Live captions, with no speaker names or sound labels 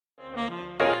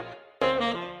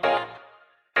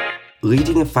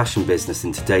Leading a fashion business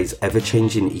in today's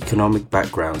ever-changing economic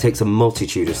background takes a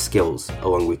multitude of skills,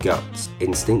 along with guts,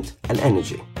 instinct, and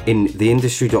energy. In the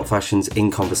Industry.Fashion's In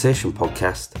Conversation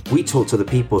podcast, we talk to the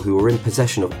people who are in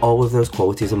possession of all of those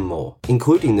qualities and more,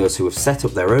 including those who have set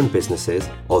up their own businesses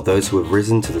or those who have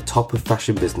risen to the top of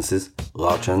fashion businesses,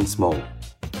 large and small.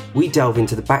 We delve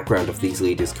into the background of these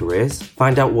leaders' careers,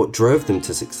 find out what drove them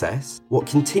to success, what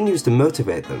continues to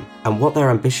motivate them, and what their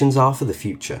ambitions are for the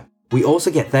future. We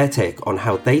also get their take on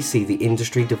how they see the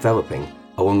industry developing,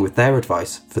 along with their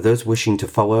advice for those wishing to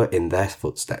follow in their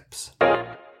footsteps.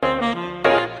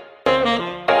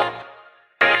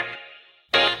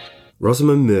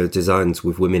 Rosamund Muir designs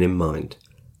with women in mind,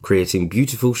 creating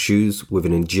beautiful shoes with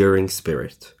an enduring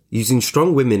spirit. Using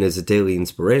strong women as a daily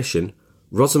inspiration,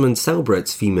 Rosamund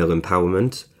celebrates female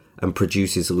empowerment and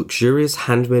produces luxurious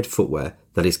handmade footwear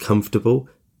that is comfortable,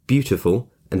 beautiful,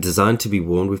 and designed to be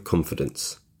worn with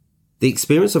confidence. The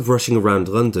experience of rushing around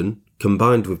London,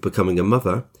 combined with becoming a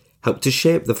mother, helped to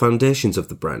shape the foundations of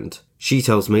the brand. She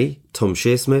tells me, Tom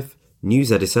Shearsmith,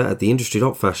 news editor at the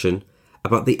Industry.Fashion,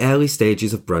 about the early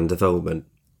stages of brand development,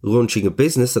 launching a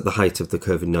business at the height of the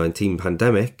COVID-19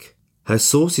 pandemic, her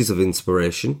sources of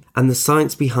inspiration, and the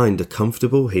science behind a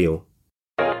comfortable heel.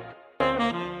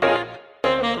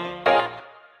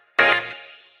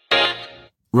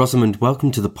 Rosamund,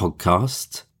 welcome to the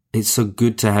podcast. It's so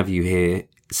good to have you here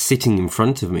sitting in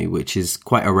front of me, which is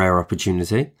quite a rare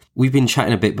opportunity. We've been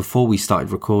chatting a bit before we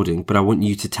started recording, but I want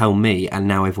you to tell me, and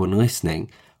now everyone listening,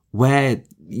 where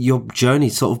your journey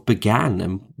sort of began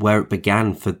and where it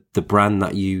began for the brand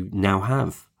that you now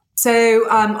have. So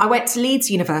I went to Leeds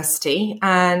University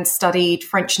and studied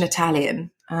French and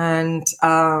Italian. And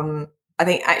I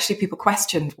think actually people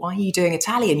questioned, why are you doing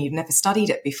Italian? You've never studied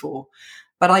it before.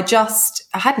 But I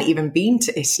hadn't even been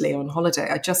to Italy on holiday.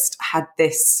 I just had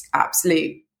this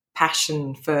absolute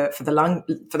passion for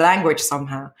the language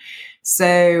somehow.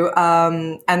 So,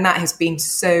 and that has been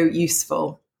so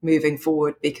useful moving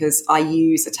forward because I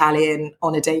use Italian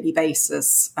on a daily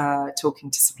basis, talking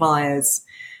to suppliers.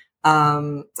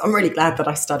 I'm really glad that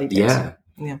I studied it.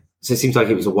 Yeah. So it seems like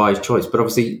it was a wise choice. But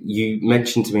obviously you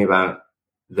mentioned to me about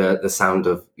the sound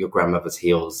of your grandmother's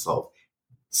heels sort of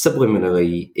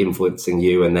subliminally influencing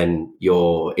you, and then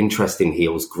your interest in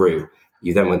heels grew.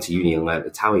 You then went to uni and learned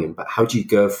Italian, but how do you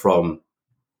go from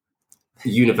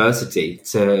university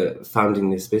to founding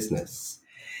this business?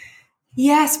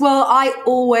 Yes, well, I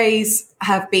always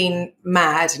have been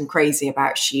mad and crazy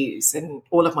about shoes, and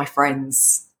all of my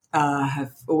friends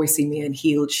have always seen me in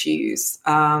heeled shoes.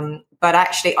 But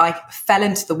actually, I fell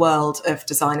into the world of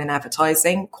design and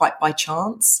advertising quite by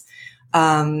chance.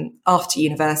 After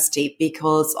university,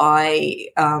 because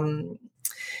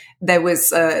there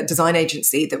was a design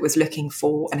agency that was looking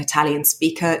for an Italian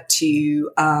speaker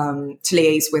to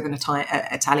liaise with an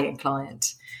Italian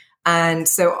client. And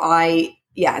so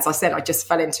as I said, I just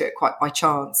fell into it quite by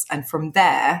chance. And from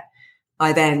there,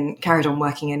 I then carried on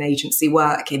working in agency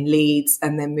work in Leeds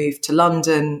and then moved to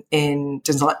London in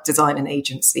design and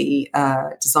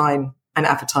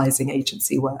advertising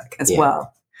agency work as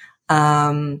well.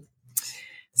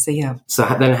 So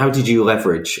then how did you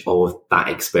leverage all of that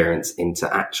experience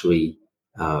into actually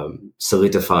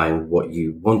solidifying what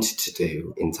you wanted to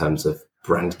do in terms of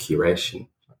brand curation?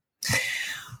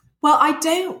 Well, I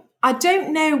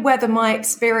don't know whether my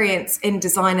experience in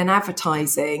design and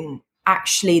advertising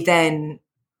actually then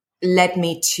led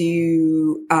me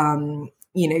to,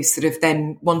 sort of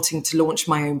then wanting to launch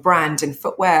my own brand in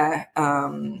footwear.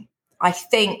 I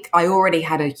think I already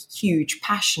had a huge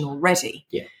passion already.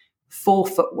 Yeah. For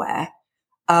footwear,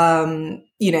 from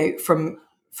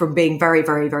being very,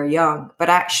 very, very young. But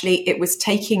actually, it was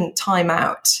taking time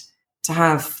out to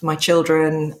have my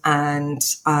children, and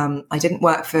I didn't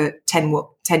work for 10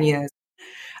 years.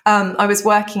 I was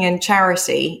working in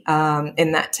charity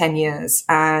in that 10 years,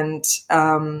 and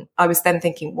I was then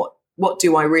thinking, what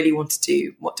do I really want to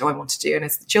do? What do I want to do? And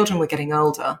as the children were getting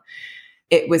older,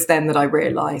 it was then that I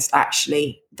realised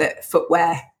actually that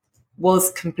footwear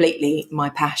was completely my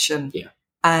passion. Yeah.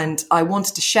 And I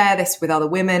wanted to share this with other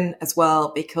women as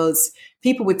well, because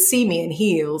people would see me in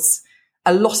heels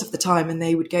a lot of the time and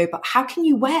they would go, but how can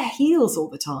you wear heels all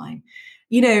the time?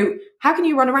 How can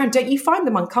you run around? Don't you find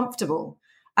them uncomfortable?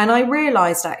 And I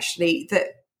realized actually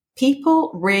that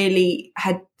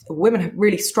women had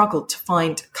really struggled to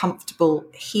find comfortable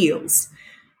heels.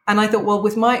 And I thought, well,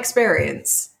 with my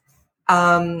experience,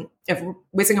 of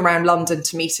whizzing around London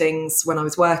to meetings when I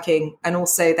was working, and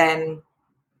also then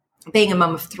being a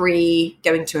mum of 3,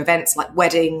 going to events like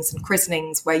weddings and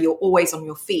christenings where you're always on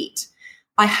your feet,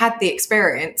 I had the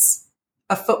experience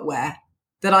of footwear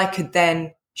that I could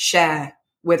then share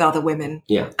with other women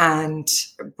and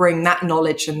bring that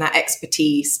knowledge and that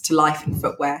expertise to life in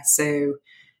footwear. So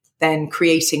then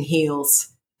creating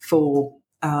heels for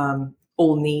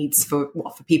all needs for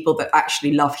people that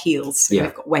actually love heels. So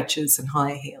we've got wedges and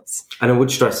higher heels. And I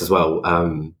would stress as well,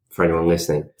 for anyone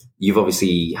listening, you've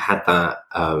obviously had that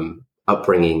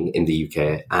upbringing in the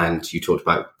UK, and you talked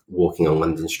about walking on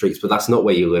London streets, but that's not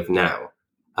where you live now.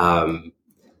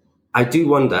 I do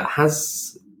wonder,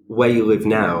 has where you live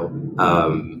now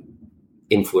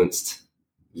influenced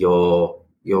your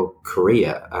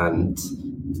career and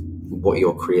what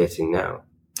you're creating now?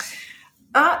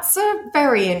 That's a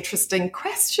very interesting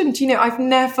question. Do you know, I'd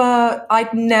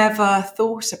never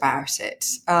thought about it.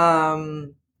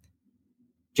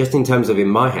 Just in terms of in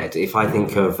my head, if I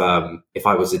think of if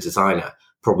I was a designer,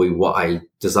 probably what I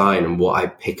design and what I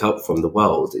pick up from the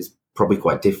world is probably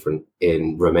quite different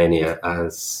in Romania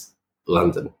as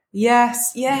London.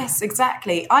 Yes,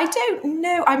 exactly. I don't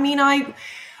know. I mean,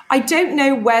 I don't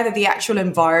know whether the actual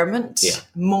environment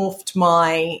morphed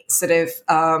my sort of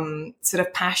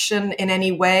passion in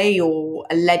any way or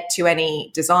led to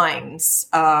any design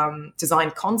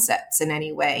concepts in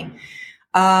any way.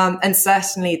 And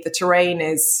certainly the terrain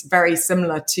is very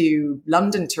similar to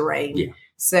London terrain. Yeah.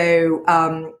 So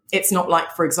it's not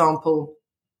like, for example,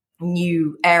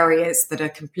 new areas that are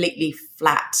completely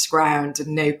flat ground and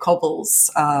no cobbles,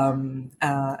 so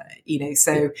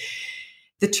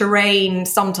the terrain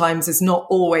sometimes is not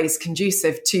always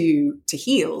conducive to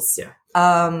heels. Yeah.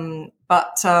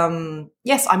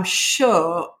 Yes, I'm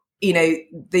sure,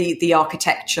 the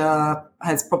architecture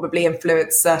has probably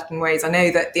influenced certain ways. I know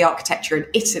that the architecture in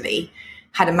Italy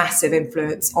had a massive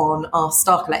influence on our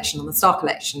Star Collection, that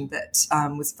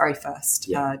was the very first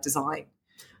design.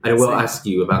 And I will ask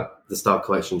you about the Star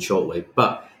Collection shortly,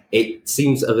 but it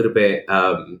seems a little bit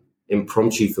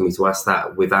impromptu for me to ask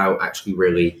that without actually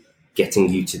really getting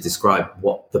you to describe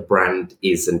what the brand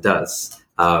is and does.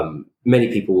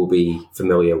 Many people will be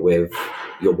familiar with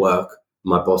your work.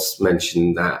 My boss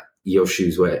mentioned that your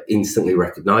shoes were instantly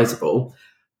recognizable.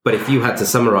 But if you had to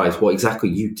summarize what exactly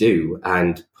you do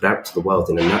and put out to the world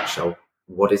in a nutshell,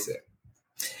 what is it?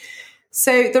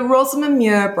 So the Rosamund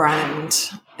Muir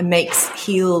brand makes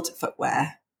heeled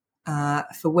footwear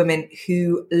for women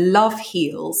who love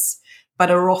heels,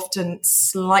 but are often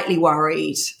slightly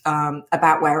worried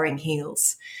about wearing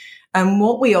heels. And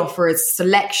what we offer is a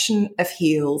selection of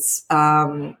heels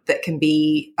that can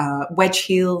be wedge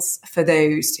heels for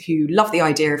those who love the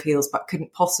idea of heels, but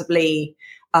couldn't possibly,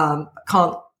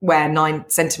 can't wear 9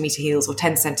 centimeter heels or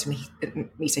 10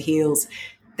 centimeter heels.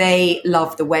 They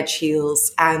love the wedge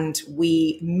heels, and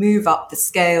we move up the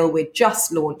scale. We're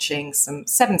just launching some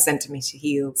 7 centimeter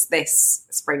heels this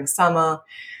spring, summer,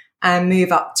 and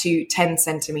move up to 10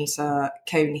 centimeter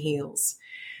cone heels.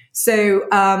 So,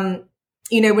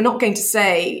 we're not going to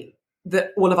say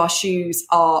that all of our shoes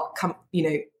are,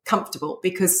 comfortable,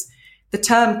 because the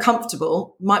term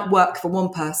comfortable might work for one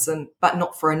person, but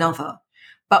not for another.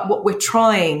 But what we're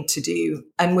trying to do,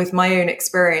 and with my own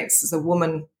experience as a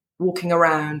woman walking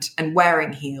around and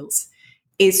wearing heels,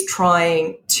 is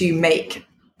trying to make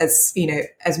as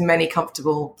many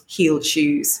comfortable heeled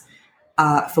shoes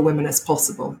for women as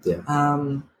possible. Yeah.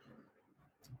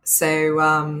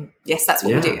 Yes, that's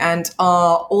what we do. And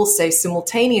are also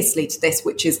simultaneously to this,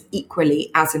 which is equally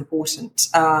as important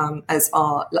as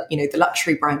our, the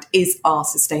luxury brand, is our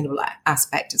sustainable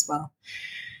aspect as well.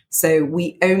 So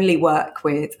we only work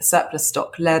with surplus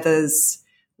stock leathers.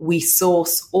 We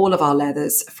source all of our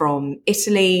leathers from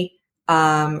Italy,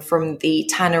 from the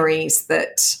tanneries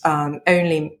that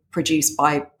only produce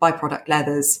byproduct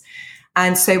leathers.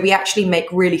 And so we actually make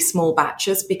really small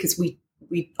batches, because we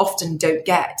often don't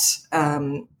get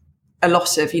a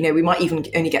lot of, we might even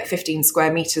only get 15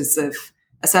 square meters of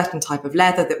a certain type of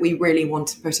leather that we really want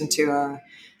to put into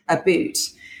a boot.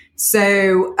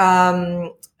 So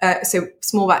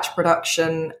small batch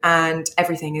production, and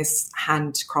everything is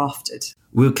handcrafted.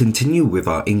 We'll continue with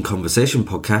our In Conversation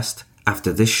podcast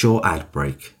after this short ad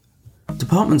break.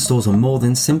 Department stores are more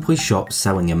than simply shops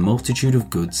selling a multitude of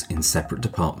goods in separate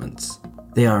departments.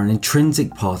 They are an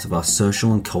intrinsic part of our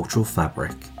social and cultural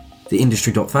fabric. The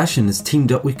Industry.Fashion has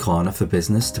teamed up with Klarna for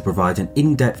Business to provide an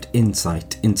in-depth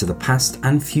insight into the past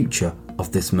and future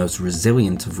of this most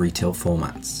resilient of retail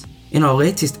formats. In our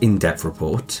latest in-depth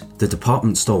report, The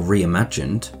Department Store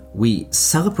Reimagined, we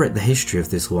celebrate the history of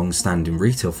this long-standing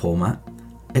retail format,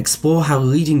 explore how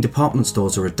leading department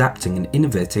stores are adapting and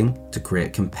innovating to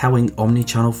create compelling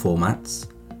omni-channel formats,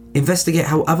 investigate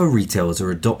how other retailers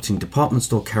are adopting department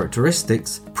store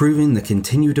characteristics, proving the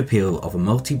continued appeal of a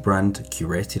multi-brand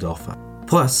curated offer.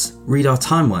 Plus, read our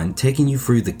timeline taking you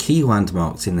through the key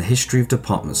landmarks in the history of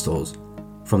department stores,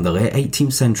 from the late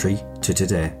 18th century to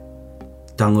today.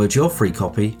 Download your free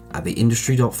copy at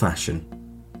theindustry.fashion.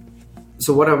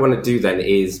 So what I want to do then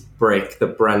is break the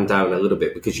brand down a little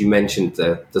bit, because you mentioned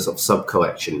the sort of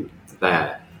sub-collection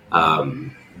there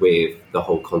with the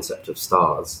whole concept of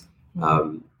stars.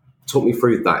 Talk me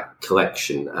through that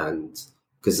collection, and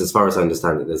because as far as I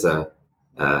understand it, there's a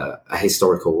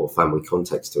historical or family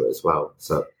context to it as well.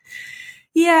 So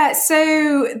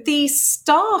the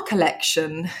Star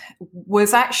Collection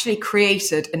was actually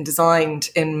created and designed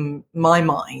in my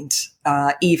mind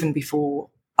even before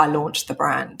I launched the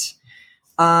brand.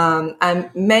 And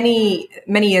many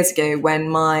years ago, when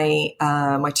my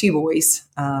two boys,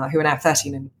 who are now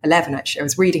 13 and 11, actually, I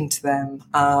was reading to them,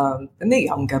 and they're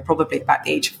younger, probably about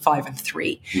the age of 5 and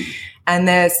 3. And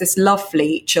there's this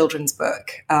lovely children's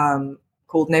book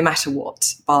called No Matter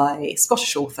What by a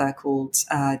Scottish author called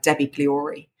Debbie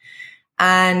Cleory.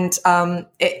 And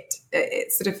it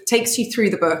sort of takes you through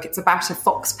the book. It's about a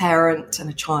fox parent and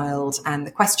a child. And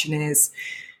the question is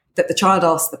that the child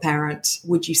asks the parent,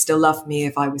 would you still love me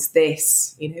if I was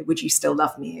this? You know, would you still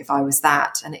love me if I was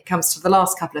that? And it comes to the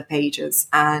last couple of pages.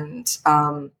 And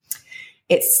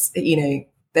it's, you know,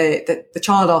 the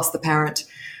child asks the parent,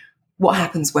 what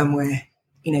happens when we're,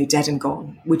 you know, dead and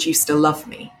gone? Would you still love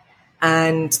me?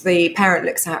 And the parent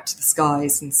looks out to the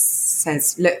skies and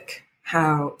says, look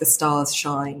how the stars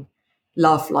shine.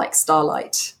 Love like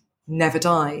starlight never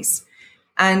dies.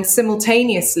 And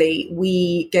simultaneously,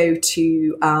 we go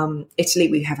to Italy.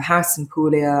 We have a house in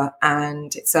Puglia,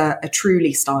 and it's a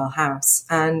truly style house.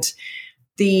 And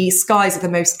the skies are the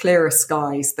most clearest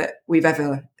skies that we've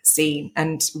ever seen.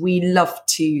 And we love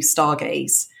to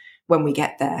stargaze when we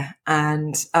get there.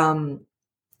 And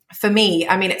for me,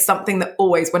 I mean, it's something that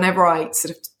always, whenever I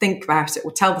sort of think about it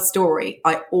or tell the story,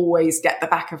 I always get the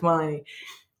back of my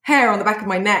hair on the back of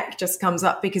my neck just comes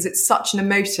up, because it's such an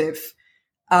emotive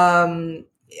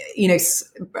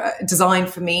design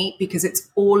for me, because it's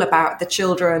all about the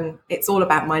children. It's all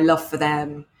about my love for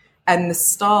them, and the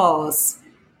stars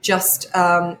just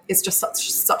is just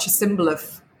such a symbol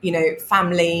of, you know,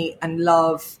 family and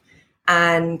love.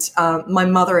 And my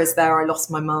mother is there. I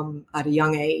lost my mum at a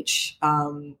young age,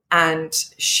 and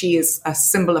she is a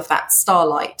symbol of that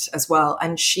starlight as well.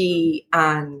 And she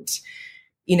and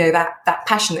you know that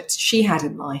passion that she had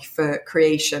in life for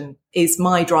creation is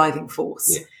my driving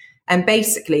force. Yeah. And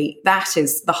basically, that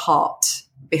is the heart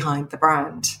behind the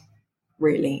brand,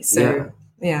 really. So,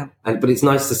 yeah. But it's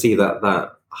nice to see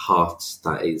that heart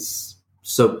that is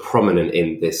so prominent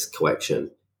in this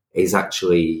collection is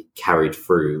actually carried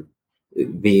through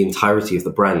the entirety of the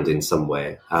brand in some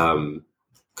way.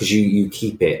 Because you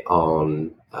keep it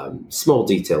on small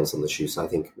details on the shoes. I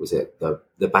think, was it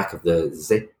the back of the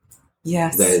zip?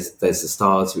 Yes. There's the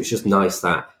stars. So it's just nice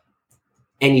that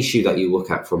any shoe that you look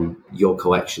at from your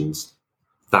collections,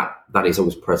 that is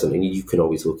always present, and you can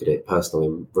always look at it personally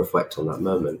and reflect on that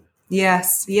moment.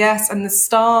 Yes, and the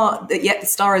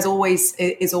star is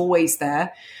always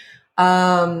there,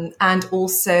 and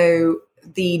also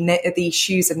the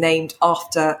shoes are named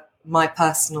after my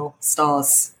personal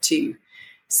stars too.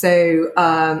 So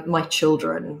my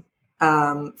children,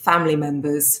 family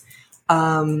members,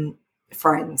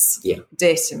 friends,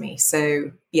 dear to me.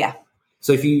 So yeah.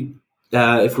 So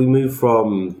if we move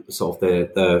from sort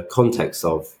of the context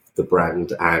of the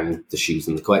brand and the shoes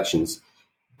and the collections,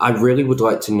 I really would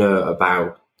like to know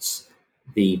about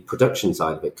the production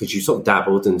side of it, because you sort of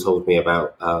dabbled and told me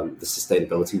about the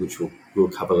sustainability, which we'll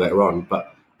cover later on.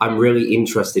 But I'm really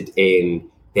interested in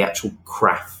the actual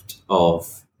craft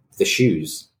of the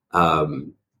shoes.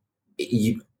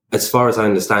 As far as I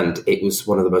understand, it was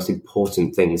one of the most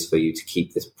important things for you to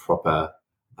keep this proper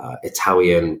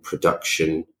Italian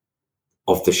production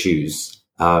of the shoes.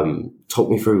 Talk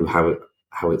me through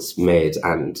how it's made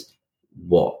and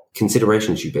what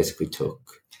considerations you basically took.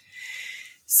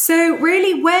 So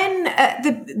really, when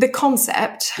the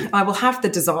concept, I will have the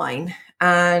design,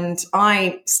 and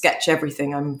I sketch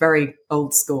everything. I'm very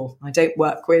old school. I don't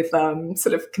work with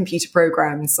sort of computer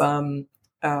programs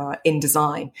in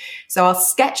design. So I'll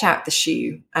sketch out the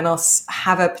shoe, and I'll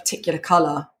have a particular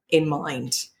color in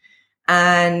mind.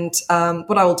 And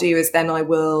what I will do is then I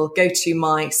will go to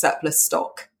my surplus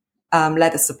stock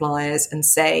leather suppliers and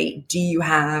say, do you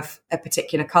have a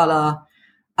particular color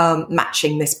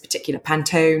matching this particular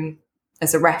Pantone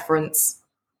as a reference?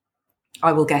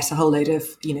 I will get a whole load of,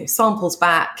 samples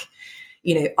back,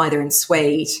 either in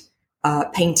suede,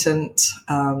 patent,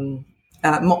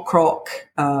 mock croc,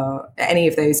 any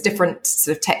of those different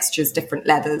sort of textures, different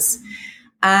leathers.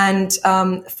 And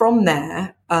from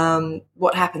there,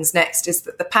 what happens next is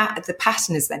that the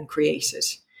pattern is then created.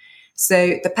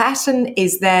 So the pattern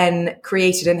is then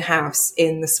created in-house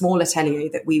in the small atelier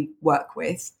that we work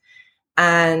with.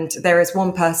 And there is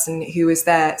one person who is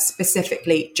there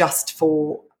specifically just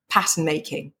for pattern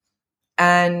making.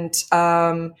 And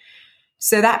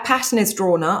so that pattern is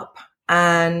drawn up,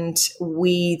 and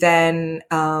we then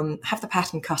have the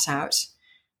pattern cut out,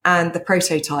 and the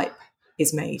prototype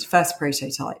is made, first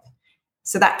prototype.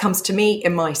 So that comes to me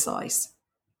in my size,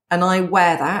 and I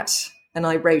wear that and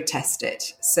I road test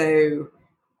it. So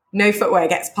no footwear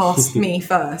gets past me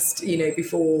first,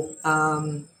 before.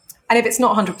 And if it's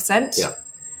not 100%,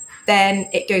 then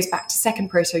it goes back to second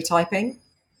prototyping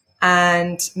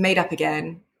and made up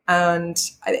again. And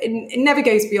it never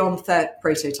goes beyond third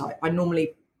prototype. I'm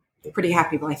normally pretty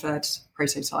happy by third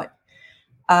prototype.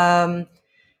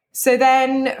 So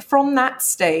then from that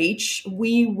stage,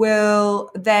 we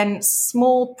will then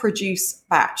small produce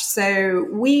batch. So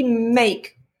we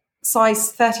make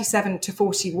size 37 to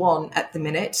 41 at the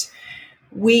minute.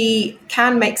 We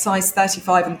can make size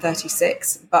 35 and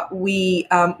 36, but we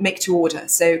make to order.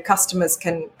 So customers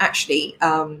can actually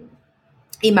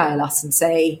email us and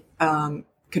say,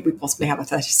 could we possibly have a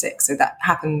 36? So that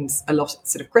happens a lot at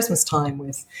sort of Christmas time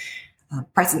with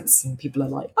presents, and people are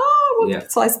like,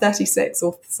 size 36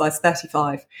 or size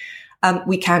 35.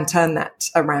 We can turn that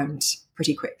around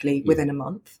pretty quickly within a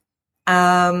month.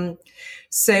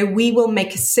 So we will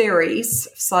make a series,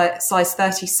 size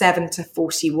 37 to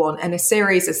 41, and a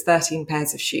series is 13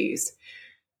 pairs of shoes.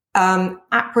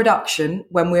 At production,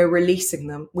 when we're releasing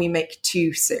them, we make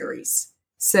 2 series.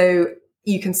 So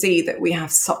you can see that we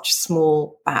have such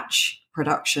small batch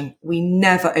production. We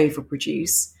never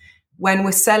overproduce. When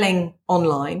we're selling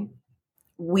online,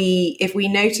 if we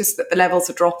notice that the levels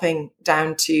are dropping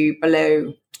down to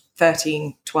below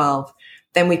 13, 12,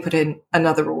 then we put in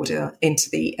another order into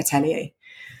the atelier.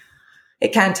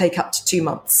 It can take up to 2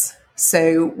 months.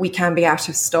 So we can be out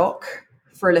of stock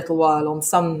for a little while on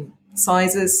some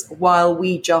sizes while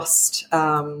we just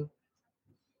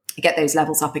get those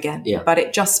levels up again. Yeah. But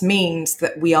it just means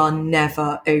that we are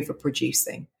never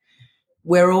overproducing.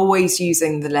 We're always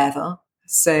using the leather.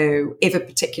 So if a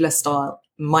particular style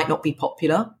might not be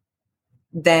popular,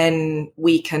 then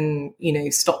we can,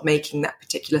 stop making that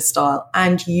particular style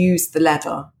and use the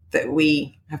leather that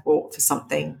we have bought for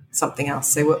something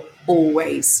else. So we're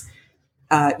always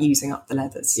using up the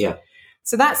leathers. Yeah.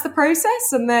 So that's the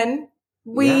process. And then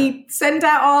we send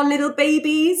out our little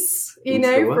babies, we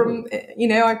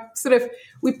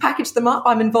package them up.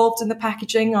 I'm involved in the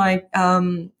packaging. I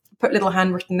put little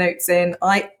handwritten notes in.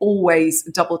 I always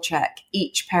double check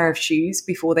each pair of shoes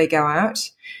before they go out.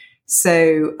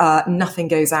 So nothing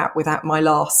goes out without my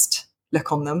last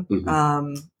look on them.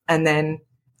 Mm-hmm. And then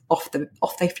off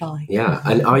they fly. Yeah.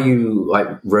 And are you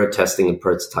road testing a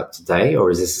prototype today,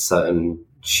 or is this a certain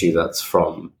shoe that's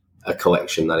from a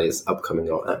collection that is upcoming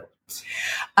or out?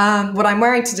 What I'm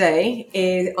wearing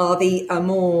today are the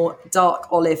more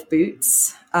dark olive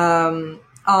boots.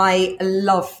 I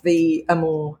love the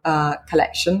Amour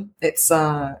collection. It's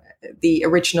the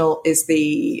original is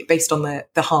based on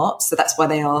the heart, so that's why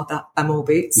they are the Amour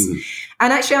boots. Mm.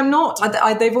 And actually, I'm not.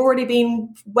 They've already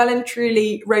been well and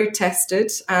truly road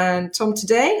tested. And Tom,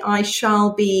 today I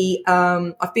shall be.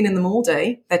 I've been in them all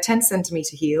day. They're 10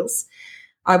 centimeter heels.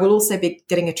 I will also be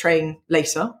getting a train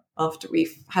later after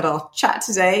we've had our chat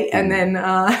today, and then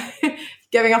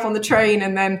going up on the train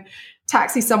and then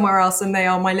taxi somewhere else. And they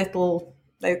are my little.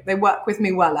 They work with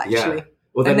me well, actually. Yeah.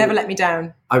 Well, they never let me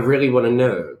down. I really want to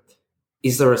know,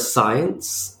 is there a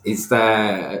science? Is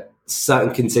there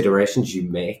certain considerations you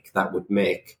make that would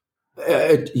make,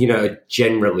 a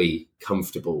generally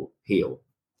comfortable heel?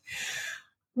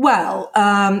 Well,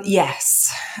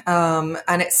 yes.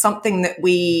 And it's something that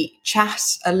we chat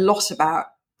a lot about,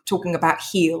 talking about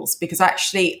heels, because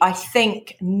actually I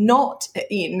think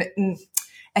a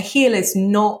heel is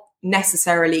not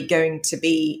necessarily going to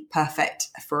be perfect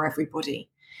for everybody.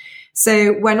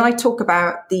 So when I talk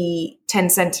about the 10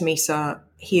 centimeter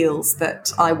heels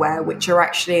that I wear, which are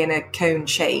actually in a cone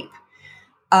shape,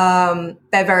 they're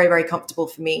very, very comfortable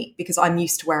for me because I'm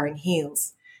used to wearing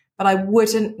heels. But I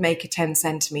wouldn't make a 10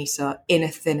 centimeter in a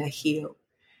thinner heel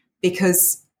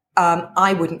because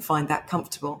I wouldn't find that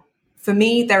comfortable. For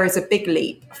me, there is a big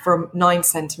leap from 9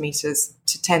 centimeters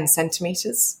to 10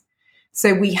 centimeters.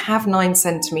 So we have 9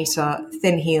 centimeter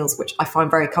thin heels, which I find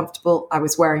very comfortable. I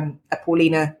was wearing a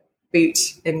Paulina boot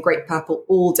in Great Purple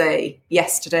all day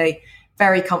yesterday,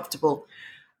 very comfortable.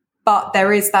 But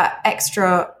there is that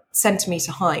extra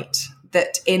centimeter height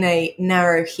that in a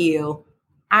narrow heel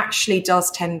actually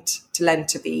does tend to lend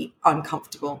to be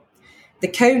uncomfortable. The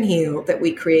cone heel that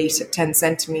we create at 10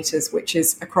 centimetres, which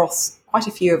is across quite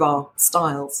a few of our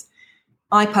styles,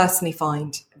 I personally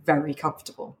find very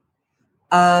comfortable.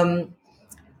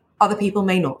 Other people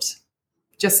may not,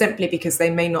 just simply because they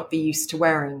may not be used to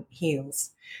wearing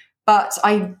heels. But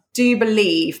I do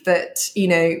believe that,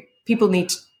 people need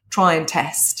to try and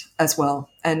test as well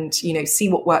and, see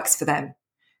what works for them.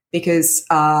 Because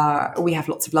we have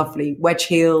lots of lovely wedge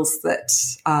heels that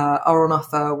are on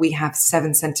offer. We have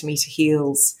 7 centimetre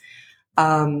heels,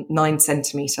 9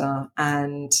 centimetre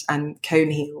and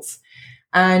cone heels.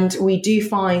 And we do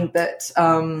find that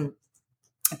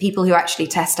people who actually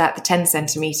test out the 10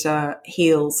 centimetre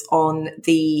heels on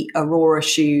the Aurora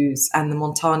shoes and the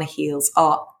Montana heels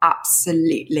are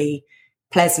absolutely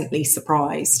pleasantly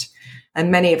surprised. And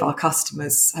many of our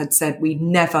customers had said we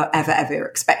never, ever, ever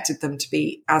expected them to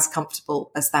be as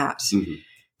comfortable as that. Mm-hmm.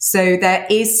 So there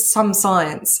is some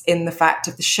science in the fact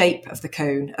of the shape of the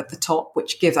cone at the top,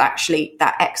 which gives actually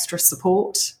that extra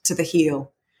support to the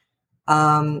heel.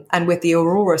 And with the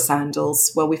Aurora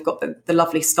sandals, well, we've got the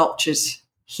lovely sculptured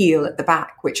heel at the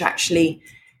back, which actually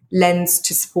lends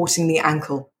to supporting the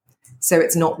ankle. So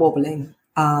it's not wobbling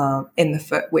in the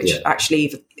foot, which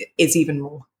actually is even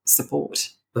more support.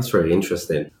 That's really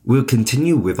interesting. We'll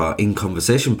continue with our In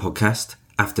Conversation podcast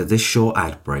after this short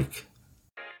ad break.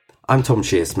 I'm Tom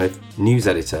Shearsmith, news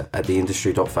editor at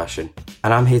theindustry.fashion,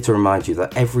 and I'm here to remind you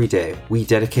that every day we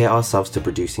dedicate ourselves to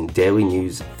producing daily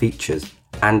news, features,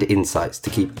 and insights to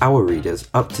keep our readers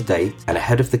up to date and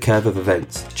ahead of the curve of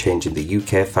events changing the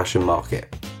UK fashion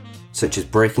market, such as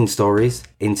breaking stories,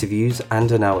 interviews,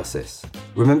 and analysis.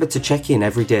 Remember to check in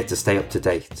every day to stay up to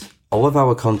date. All of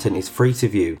our content is free to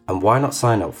view, and why not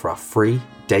sign up for our free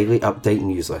daily update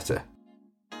newsletter?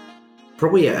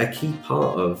 Probably a key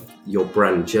part of your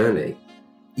brand journey.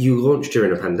 You launched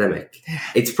during a pandemic.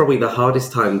 It's probably the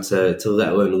hardest time to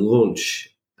let alone launch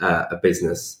a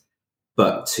business,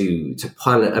 but to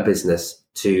pilot a business,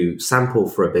 to sample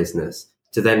for a business,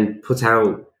 to then put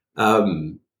out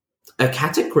a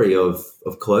category of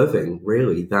clothing,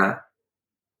 really, that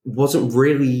wasn't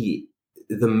really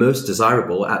the most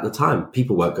desirable at the time.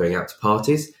 People weren't going out to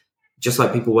parties, just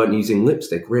like people weren't using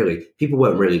lipstick, really. People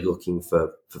weren't really looking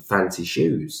for fancy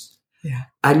shoes. Yeah.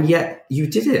 And yet you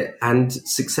did it, and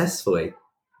successfully.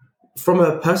 From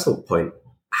a personal point,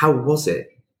 how was it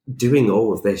doing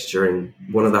all of this during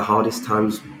one of the hardest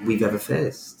times we've ever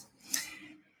faced?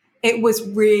 It was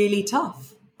really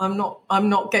tough. I'm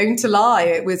not going to lie.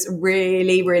 It was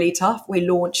really, really tough. We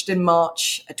launched in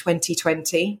March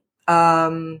 2020.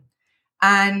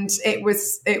 And it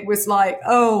was like,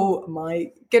 oh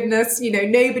my goodness,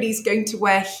 nobody's going to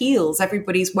wear heels.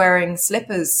 Everybody's wearing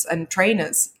slippers and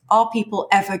trainers. Are people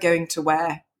ever going to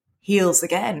wear heels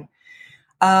again?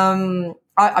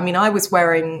 I was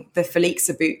wearing the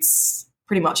Felixa boots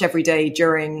pretty much every day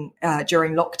during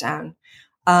lockdown.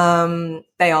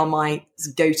 They are my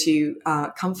go-to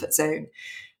comfort zone.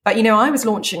 But, I was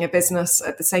launching a business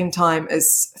at the same time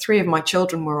as 3 of my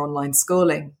children were online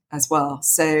schooling as well.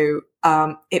 So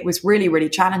it was really, really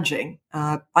challenging.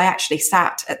 I actually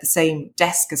sat at the same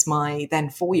desk as my then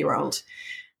 4-year-old,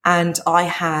 and I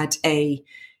had a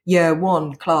year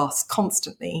 1 class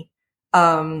constantly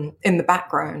in the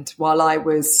background while I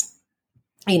was,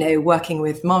 working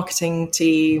with marketing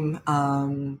team,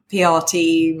 PR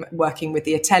team, working with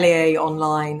the atelier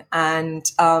online. And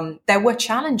there were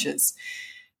challenges.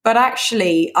 But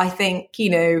actually, I think,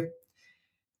 if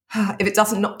it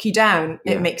doesn't knock you down,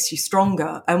 it makes you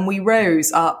stronger. And we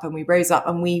rose up and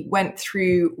we went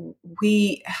through,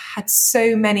 we had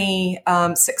so many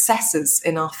successes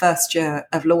in our first year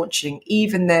of launching,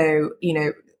 even though,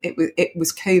 it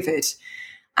was COVID.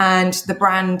 And the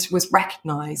brand was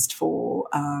recognized for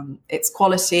its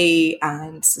quality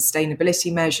and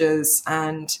sustainability measures.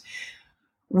 And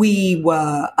we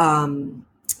were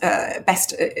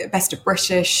best of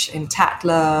British in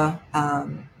Tatler,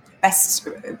 best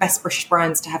British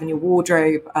brands to have in your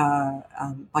wardrobe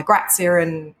by Grazia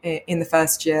in the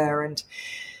first year, and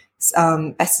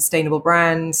best sustainable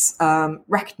brands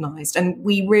recognized. And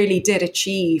we really did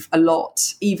achieve a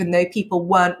lot, even though people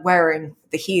weren't wearing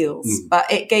the heels.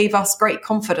 But it gave us great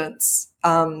confidence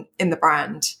in the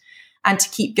brand and to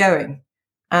keep going.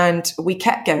 And we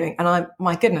kept going. And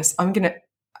my goodness, I'm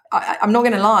not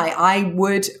going to lie. I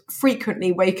would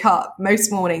frequently wake up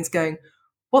most mornings going,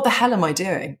 what the hell am I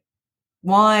doing?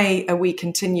 Why are we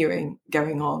continuing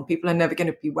going on? People are never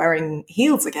going to be wearing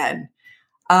heels again.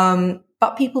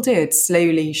 But people did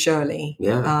slowly, surely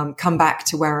come back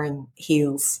to wearing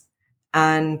heels.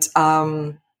 And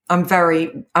I'm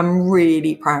I'm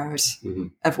really proud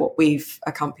of what we've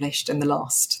accomplished in the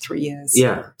last 3 years.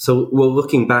 Yeah. So, well,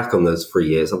 looking back on those 3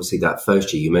 years, obviously that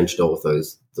first year you mentioned all of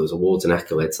those awards and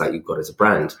accolades that you've got as a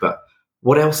brand, but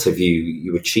what else have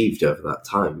you achieved over that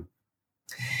time?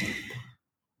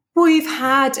 We've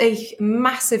had a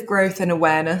massive growth in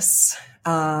awareness.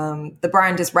 The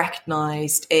brand is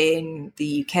recognised in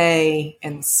the UK,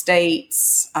 in the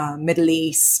States, Middle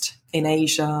East, in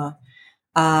Asia.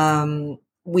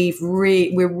 We're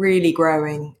really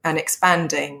growing and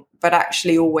expanding, but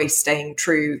actually always staying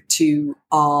true to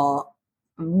our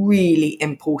really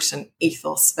important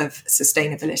ethos of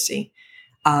sustainability,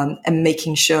 and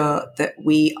making sure that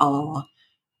we are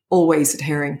always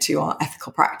adhering to our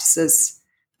ethical practices.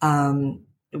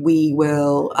 We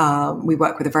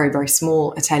work with a very, very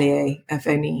small atelier of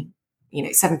only,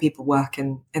 7 people work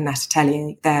in that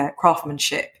atelier. Their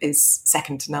craftsmanship is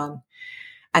second to none,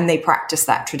 and they practice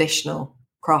that traditional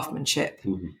craftsmanship.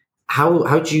 Mm-hmm.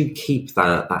 How do you keep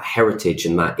that heritage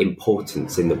and that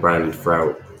importance in the brand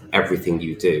throughout everything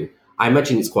you do? I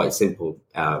imagine it's quite simple,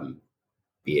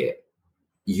 be it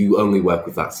you only work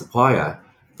with that supplier,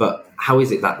 but how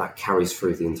is it that carries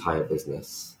through the entire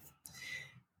business?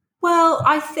 Well,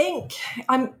 I think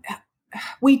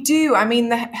we do. I mean,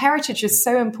 the heritage is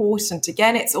so important.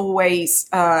 Again, it's always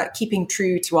keeping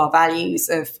true to our values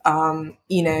of,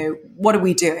 what are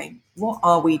we doing? What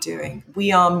are we doing?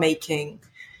 We are making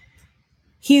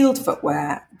heeled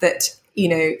footwear that,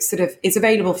 sort of is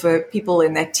available for people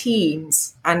in their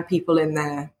teens and people in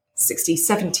their 60s,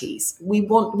 70s.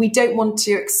 We don't want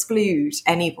to exclude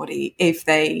anybody if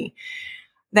they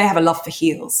have a love for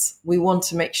heels. We want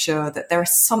to make sure that there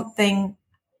is something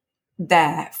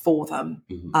there for them,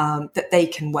 that they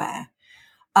can wear.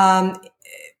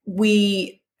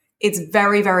 It's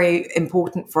very, very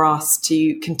important for us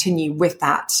to continue with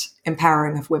that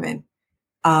empowering of women.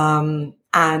 And,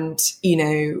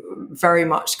 very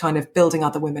much kind of building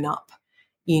other women up.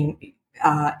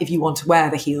 If you want to wear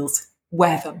the heels,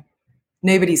 wear them.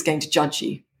 Nobody's going to judge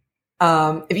you.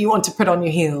 If you want to put on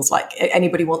your heels, like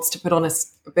anybody wants to put on a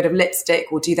bit of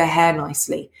lipstick or do their hair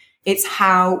nicely, it's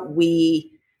how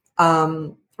we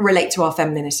relate to our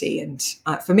femininity. And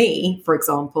for me, for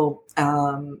example,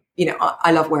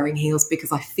 I love wearing heels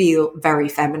because I feel very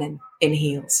feminine in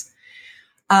heels.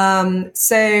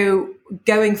 So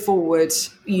going forward,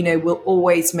 we'll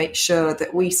always make sure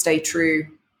that we stay true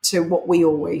to what we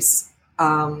always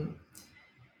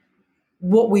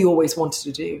wanted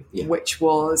to do, which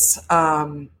was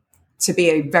to be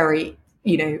a very,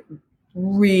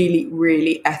 really,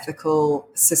 really ethical,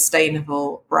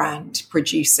 sustainable brand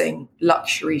producing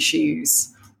luxury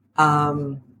shoes,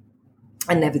 and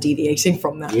never deviating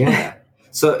from that. Yeah.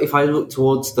 So if I look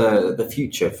towards the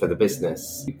future for the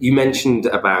business, you mentioned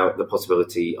about the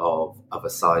possibility of other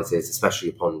sizes, especially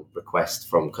upon request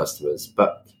from customers.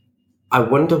 But I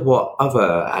wonder what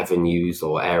other avenues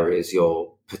or areas you're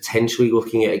potentially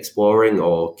looking at exploring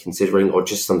or considering, or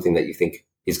just something that you think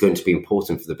is going to be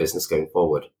important for the business going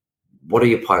forward. What are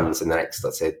your plans in the next,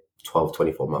 let's say, 12,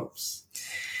 24 months?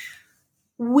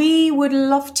 We would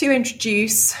love to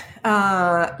introduce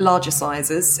larger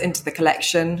sizes into the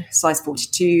collection, size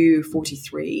 42,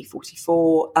 43,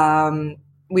 44.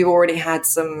 We've already had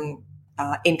some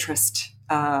interest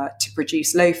to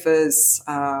produce loafers,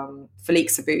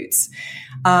 Felixa boots.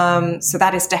 So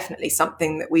that is definitely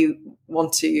something that we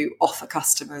want to offer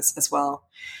customers as well.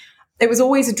 It was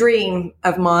always a dream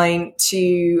of mine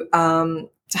to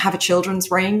have a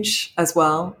children's range as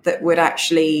well that would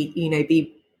actually,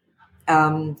 be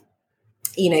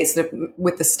sort of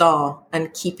with the star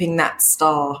and keeping that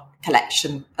star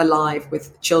collection alive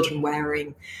with children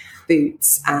wearing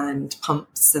boots and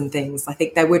pumps and things. I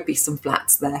think there would be some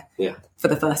flats there for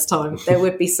the first time. There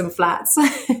would be some flats.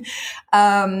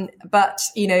 But,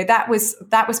 that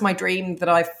was my dream that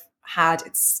I've had.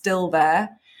 It's still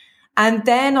there. And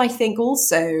then I think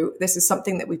also, this is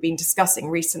something that we've been discussing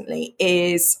recently,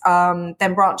 is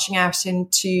then branching out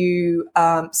into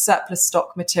surplus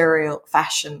stock material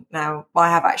fashion. Now, I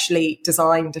have actually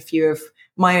designed a few of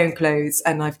my own clothes,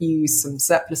 and I've used some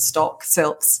surplus stock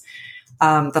silks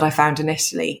that I found in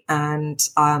Italy. And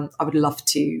I would love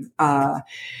to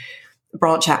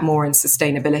branch out more in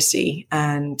sustainability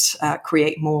and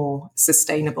create more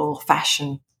sustainable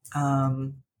fashion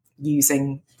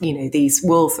using, these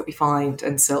wools that we find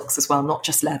and silks as well, not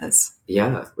just leathers.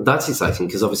 Yeah, that's exciting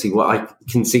because obviously what I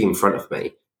can see in front of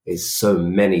me is so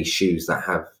many shoes that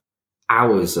have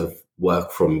hours of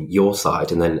work from your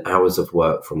side and then hours of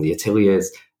work from the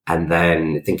ateliers, and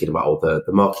then thinking about all the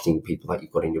marketing people that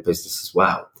you've got in your business as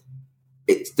well.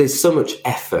 There's so much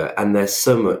effort and there's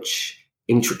so much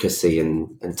intricacy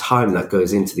and time that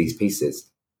goes into these pieces.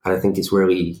 And I think it's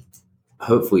really,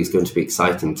 hopefully, it's going to be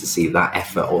exciting to see that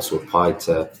effort also applied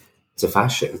to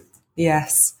fashion.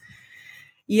 Yes.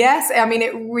 Yes, I mean,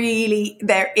 it really,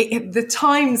 the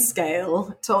time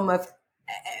scale, Tom, of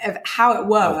how it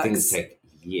works. Things take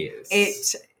years.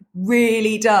 It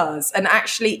really does. And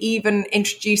actually, even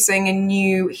introducing a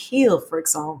new heel, for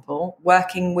example,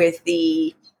 working with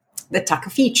the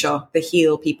taccaficio, the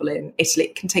heel people in Italy,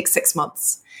 it can take 6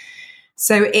 months.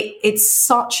 So it's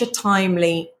such a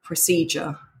timely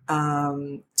procedure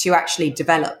to actually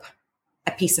develop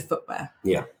a piece of footwear.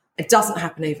 Yeah. It doesn't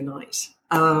happen overnight.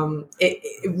 It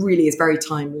really is very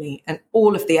timely, and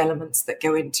all of the elements that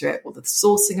go into it, all the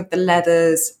sourcing of the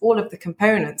leathers, all of the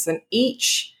components, and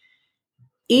each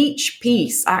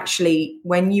piece actually,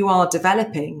 when you are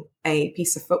developing a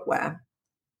piece of footwear,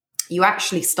 you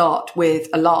actually start with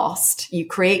a last. You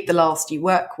create the last. You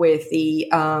work with the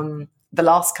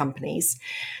last companies.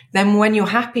 Then, when you're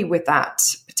happy with that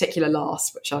particular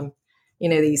last, which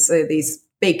these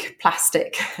big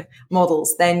plastic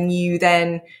models, then you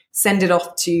send it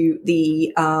off to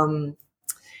the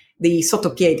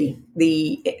sottopiedi,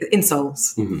 the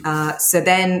insoles. Mm-hmm. So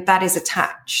then that is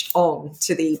attached on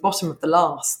to the bottom of the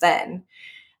last then.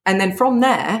 And then from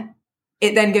there,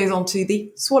 it then goes on to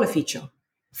the suolificio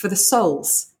for the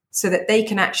soles, so that they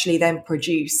can actually then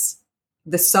produce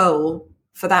the sole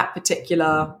for that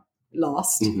particular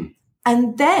last. Mm-hmm.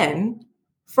 And then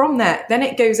from there, then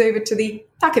it goes over to the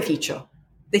taccaficio,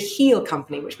 the heel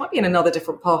company, which might be in another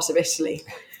different part of Italy.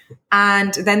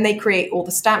 And then they create all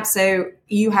the stamps. So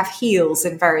you have heels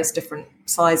in various different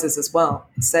sizes as well.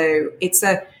 So it's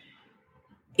a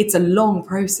long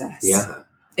process. Yeah.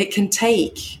 It can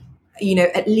take,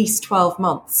 at least 12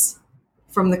 months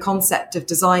from the concept of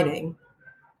designing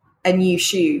a new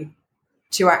shoe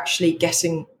to actually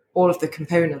getting all of the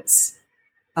components,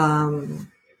 to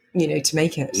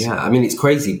make it. Yeah. I mean, it's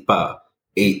crazy, but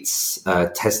it's a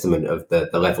testament of the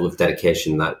level of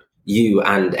dedication that you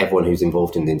and everyone who's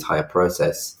involved in the entire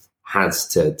process has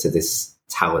to this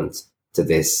talent, to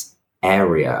this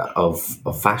area of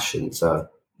fashion. So,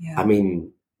 yeah. I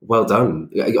mean, well done.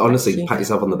 Honestly, pat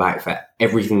yourself on the back for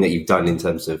everything that you've done in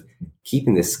terms of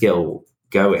keeping this skill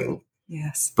going.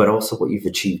 Yes. But also what you've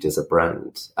achieved as a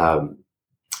brand.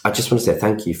 I just want to say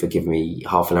thank you for giving me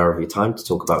half an hour of your time to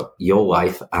talk about your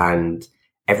life and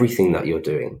everything that you're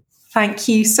doing. Thank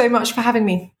you so much for having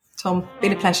me, Tom.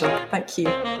 Been a pleasure. Thank you.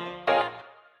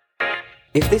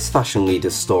 If this fashion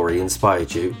leader's story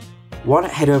inspired you, why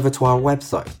not head over to our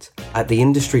website at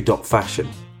theindustry.fashion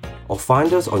or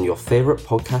find us on your favourite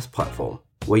podcast platform,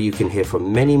 where you can hear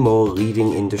from many more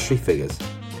leading industry figures.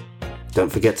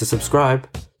 Don't forget to subscribe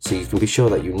so you can be sure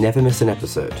that you never miss an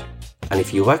episode. And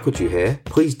if you like what you hear,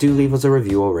 please do leave us a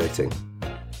review or rating.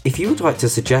 If you would like to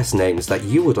suggest names that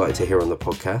you would like to hear on the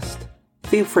podcast,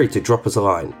 feel free to drop us a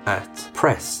line at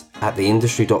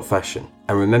press@theindustry.fashion,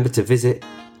 and remember to visit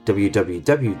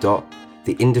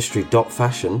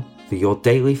www.theindustry.fashion for your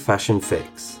daily fashion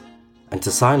fix, and to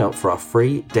sign up for our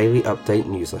free daily update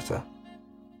newsletter.